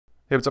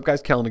Hey, what's up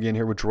guys? Kellen again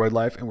here with Droid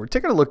Life, and we're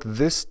taking a look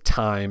this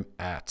time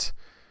at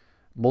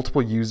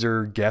multiple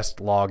user guest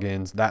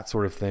logins, that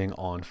sort of thing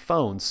on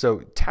phones. So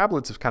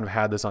tablets have kind of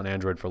had this on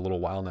Android for a little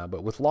while now,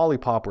 but with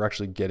Lollipop, we're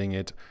actually getting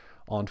it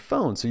on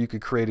phones. So you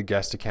could create a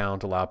guest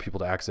account, allow people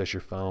to access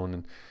your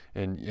phone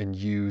and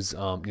use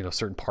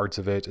certain parts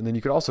of it. And then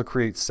you could also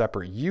create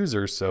separate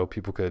users so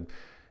people could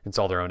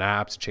install their own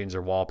apps, change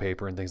their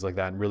wallpaper and things like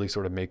that, and really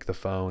sort of make the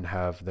phone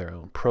have their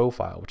own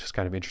profile, which is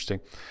kind of interesting.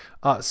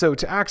 So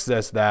to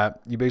access that,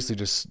 you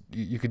basically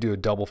you could do a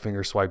double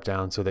finger swipe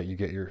down so that you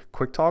get your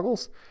quick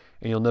toggles,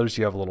 and you'll notice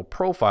you have a little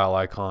profile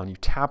icon. You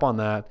tap on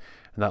that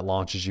and that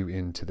launches you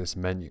into this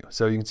menu.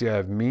 So you can see I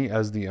have me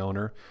as the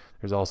owner.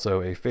 There's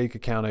also a fake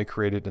account I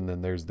created, and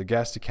then there's the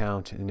guest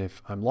account. And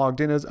if I'm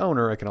logged in as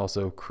owner, I can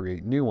also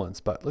create new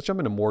ones. But let's jump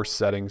into more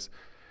settings.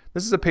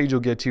 This is a page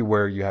you'll get to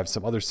where you have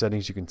some other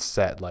settings you can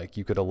set, like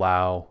you could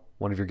allow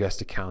one of your guest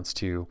accounts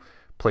to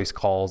place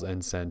calls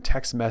and send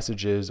text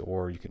messages,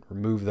 or you can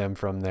remove them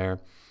from there.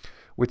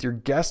 With your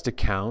guest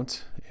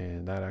account,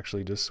 and that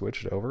actually just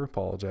switched over,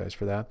 apologize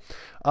for that.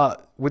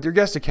 With your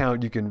guest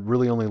account, you can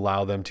really only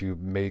allow them to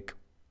make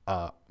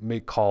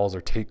calls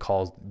or take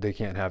calls. They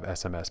can't have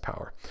SMS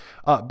power.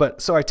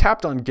 So I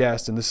tapped on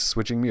guest, and this is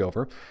switching me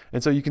over.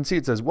 And so you can see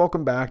it says,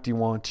 welcome back. Do you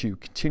want to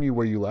continue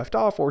where you left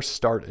off or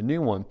start a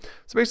new one?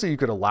 So basically you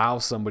could allow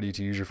somebody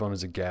to use your phone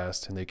as a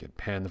guest, and they could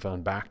hand the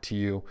phone back to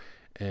you.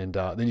 And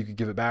then you could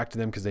give it back to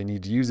them because they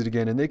need to use it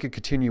again, and they could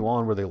continue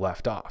on where they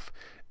left off.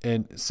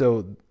 And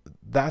so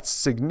that's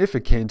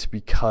significant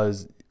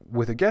because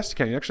with a guest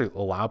account, you actually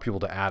allow people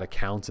to add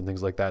accounts and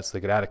things like that. So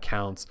they could add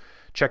accounts,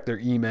 check their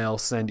email,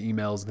 send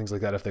emails and things like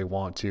that if they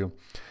want to.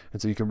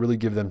 And so you can really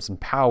give them some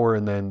power,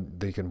 and then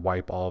they can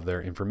wipe all of their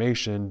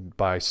information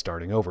by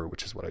starting over,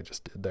 which is what I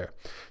just did there.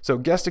 So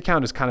guest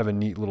account is kind of a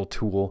neat little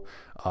tool.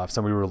 If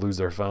somebody were to lose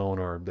their phone,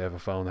 or they have a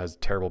phone that has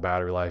terrible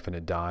battery life and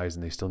it dies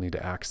and they still need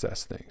to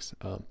access things.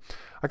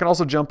 I can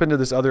also jump into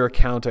this other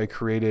account I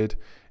created,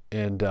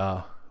 and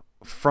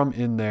from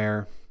in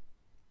there,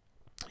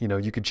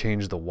 you could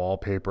change the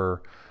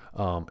wallpaper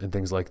and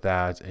things like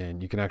that.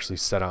 And you can actually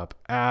set up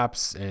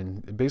apps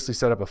and basically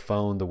set up a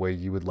phone the way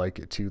you would like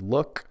it to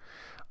look,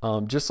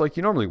 just like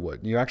you normally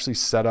would. You actually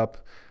set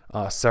up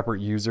separate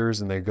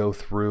users, and they go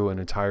through an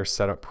entire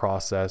setup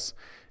process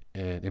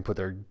and input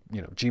their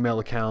Gmail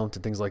account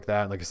and things like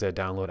that. Like I said,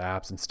 download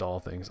apps, install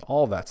things,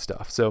 all of that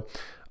stuff. So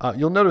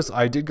you'll notice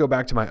I did go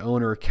back to my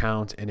owner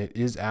account, and it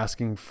is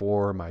asking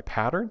for my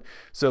pattern.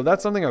 So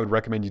that's something I would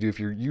recommend you do. If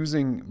you're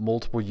using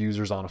multiple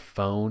users on a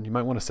phone, you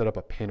might want to set up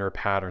a pin or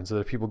pattern so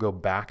that if people go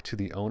back to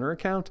the owner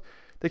account,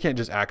 they can't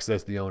just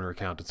access the owner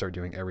account and start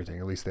doing everything.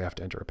 At least they have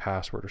to enter a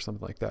password or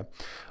something like that.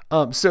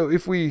 So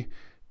if we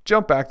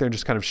jump back there and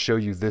just kind of show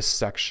you this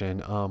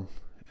section,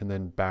 and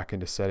then back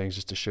into settings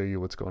just to show you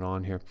what's going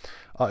on here.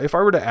 If I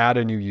were to add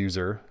a new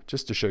user,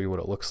 just to show you what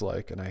it looks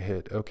like, and I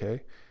hit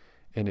OK,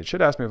 and it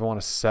should ask me if I want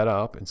to set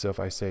up. And so if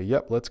I say,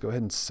 yep, let's go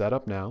ahead and set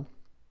up now,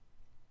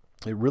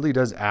 it really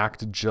does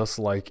act just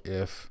like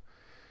if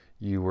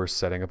you were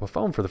setting up a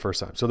phone for the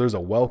first time. So there's a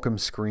welcome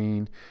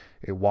screen.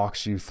 It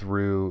walks you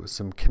through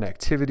some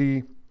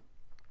connectivity.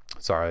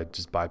 Sorry, I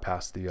just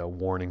bypassed the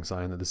warning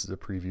sign that this is a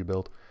preview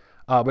build.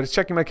 But it's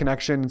checking my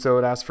connection, and so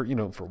it asks for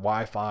for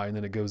Wi-Fi, and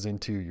then it goes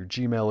into your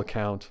Gmail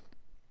account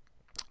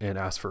and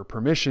asks for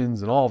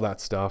permissions and all of that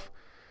stuff.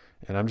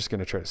 And I'm just going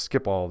to try to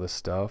skip all this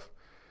stuff.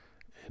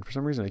 And for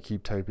some reason I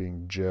keep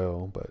typing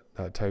Joe, but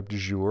I typed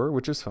jour,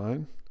 which is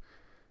fine.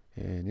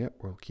 And yep,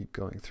 we'll keep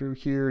going through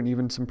here, and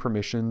even some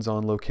permissions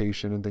on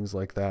location and things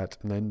like that.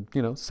 And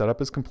then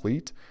setup is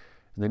complete.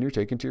 And then you're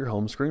taken to your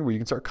home screen where you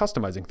can start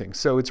customizing things.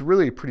 So it's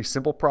really a pretty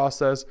simple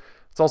process.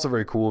 It's also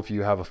very cool if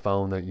you have a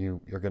phone that you're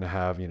going to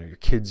have your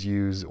kids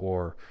use,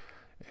 or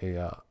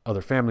a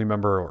other family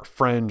member or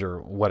friend or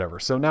whatever.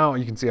 So now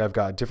you can see I've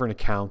got different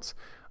accounts.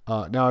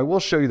 Now I will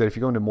show you that if you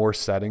go into more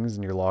settings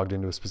and you're logged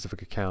into a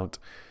specific account,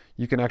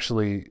 you can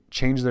actually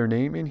change their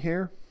name in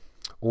here,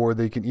 or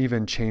they can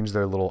even change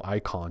their little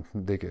icon.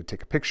 They could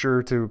take a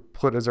picture to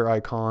put as their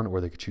icon,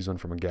 or they could choose one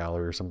from a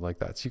gallery or something like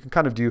that. So you can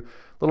kind of do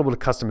a little bit of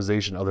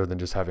customization other than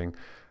just having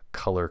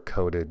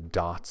color-coded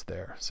dots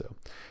there. So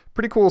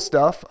pretty cool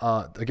stuff.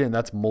 Again,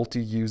 that's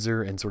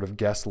multi-user and sort of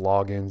guest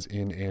logins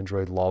in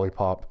Android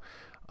Lollipop.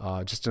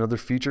 Just another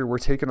feature we're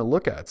taking a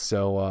look at.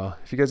 So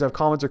if you guys have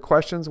comments or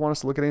questions, want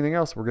us to look at anything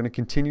else, we're going to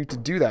continue to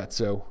do that.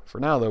 So for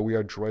now, though, we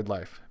are Droid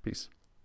Life. Peace.